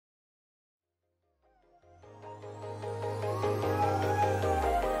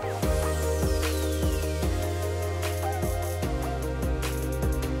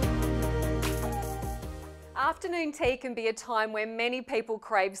Afternoon tea can be a time where many people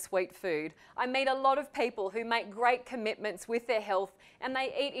crave sweet food. I meet a lot of people who make great commitments with their health and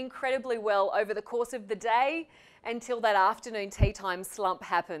they eat incredibly well over the course of the day until that afternoon tea time slump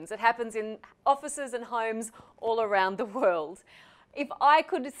happens. It happens in offices and homes all around the world. If I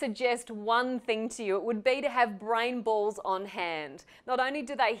could suggest one thing to you, it would be to have brain balls on hand. Not only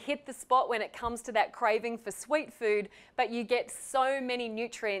do they hit the spot when it comes to that craving for sweet food, but you get so many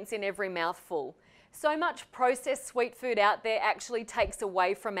nutrients in every mouthful. So much processed sweet food out there actually takes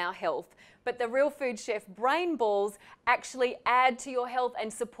away from our health, but the Real Food Chef brain balls actually add to your health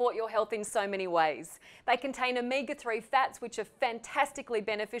and support your health in so many ways. They contain omega-3 fats, which are fantastically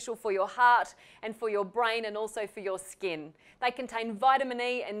beneficial for your heart and for your brain and also for your skin. They contain vitamin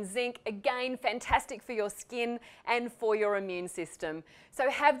E and zinc, again fantastic for your skin and for your immune system. So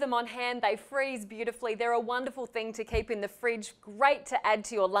have them on hand, they freeze beautifully. They're a wonderful thing to keep in the fridge, great to add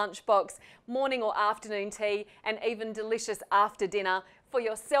to your lunchbox, morning or afternoon tea, and even delicious after dinner for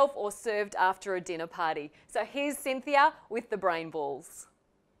yourself or served after a dinner party. So here's Cynthia with the brain balls.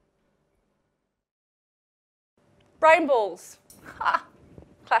 Brain balls, ha,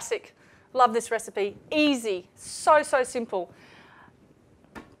 classic. Love this recipe, easy, so simple.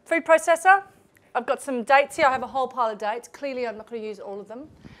 Food processor, I've got some dates here. I have a whole pile of dates. Clearly I'm not going to use all of them.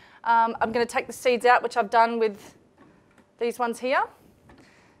 I'm going to take the seeds out, which I've done with these ones here.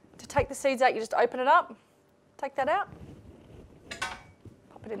 To take the seeds out, you just open it up, take that out,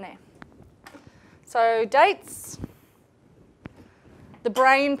 pop it in there. So dates, the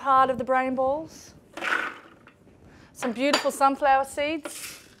brain part of the brain balls, some beautiful sunflower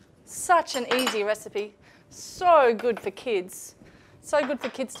seeds. Such an easy recipe, so good for kids. So good for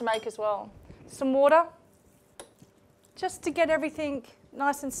kids to make as well. Some water, just to get everything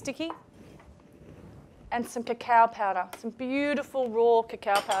nice and sticky. And some cacao powder, some beautiful raw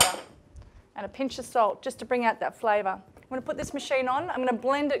cacao powder. And a pinch of salt, just to bring out that flavour. I'm going to put this machine on. I'm going to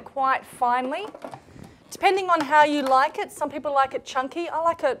blend it quite finely. Depending on how you like it, some people like it chunky. I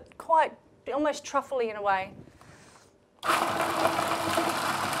like it quite, almost truffly in a way.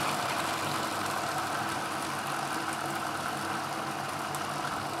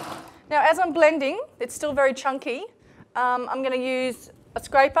 Now, as I'm blending, it's still very chunky. I'm going to use a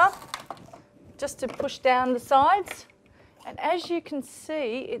scraper just to push down the sides. And as you can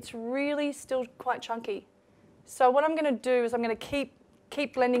see, it's really still quite chunky. So what I'm going to do is I'm going to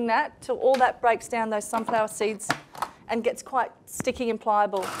keep blending that till all that breaks down those sunflower seeds and gets quite sticky and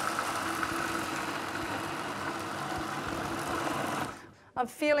pliable. I'm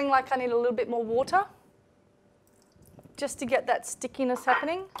feeling like I need a little bit more water just to get that stickiness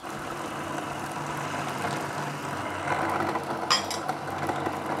happening.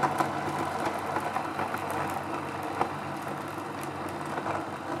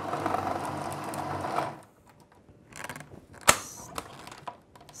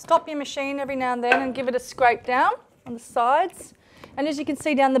 Stop your machine every now and then and give it a scrape down on the sides. And as you can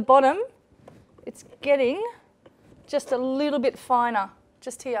see down the bottom, it's getting just a little bit finer,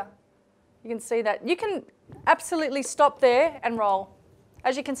 just here. You can see that. You can absolutely stop there and roll.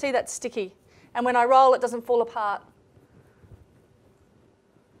 As you can see, that's sticky. And when I roll, it doesn't fall apart.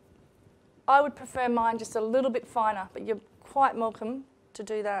 I would prefer mine just a little bit finer, but you're quite welcome to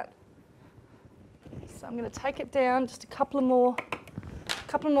do that. So I'm going to take it down just a couple more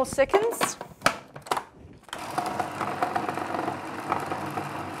seconds.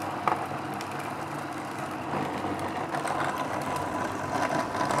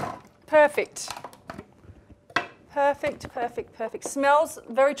 Perfect. Perfect. Smells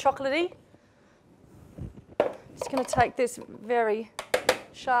very chocolatey. Just going to take this very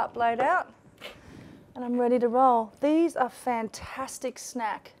sharp blade out and I'm ready to roll. These are fantastic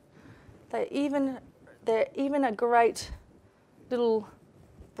snack. They're even a great little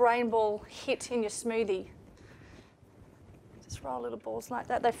brain ball hit in your smoothie. Just roll little balls like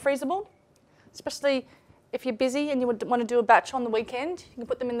that. They're freezable, especially if you're busy and you want to do a batch on the weekend. You can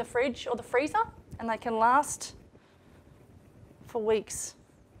put them in the fridge or the freezer and they can last for weeks.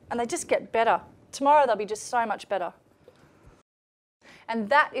 And they just get better. Tomorrow they'll be just so much better. And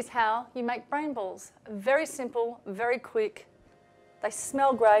that is how you make brain balls. Very simple, very quick. They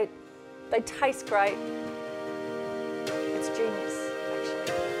smell great, they taste great,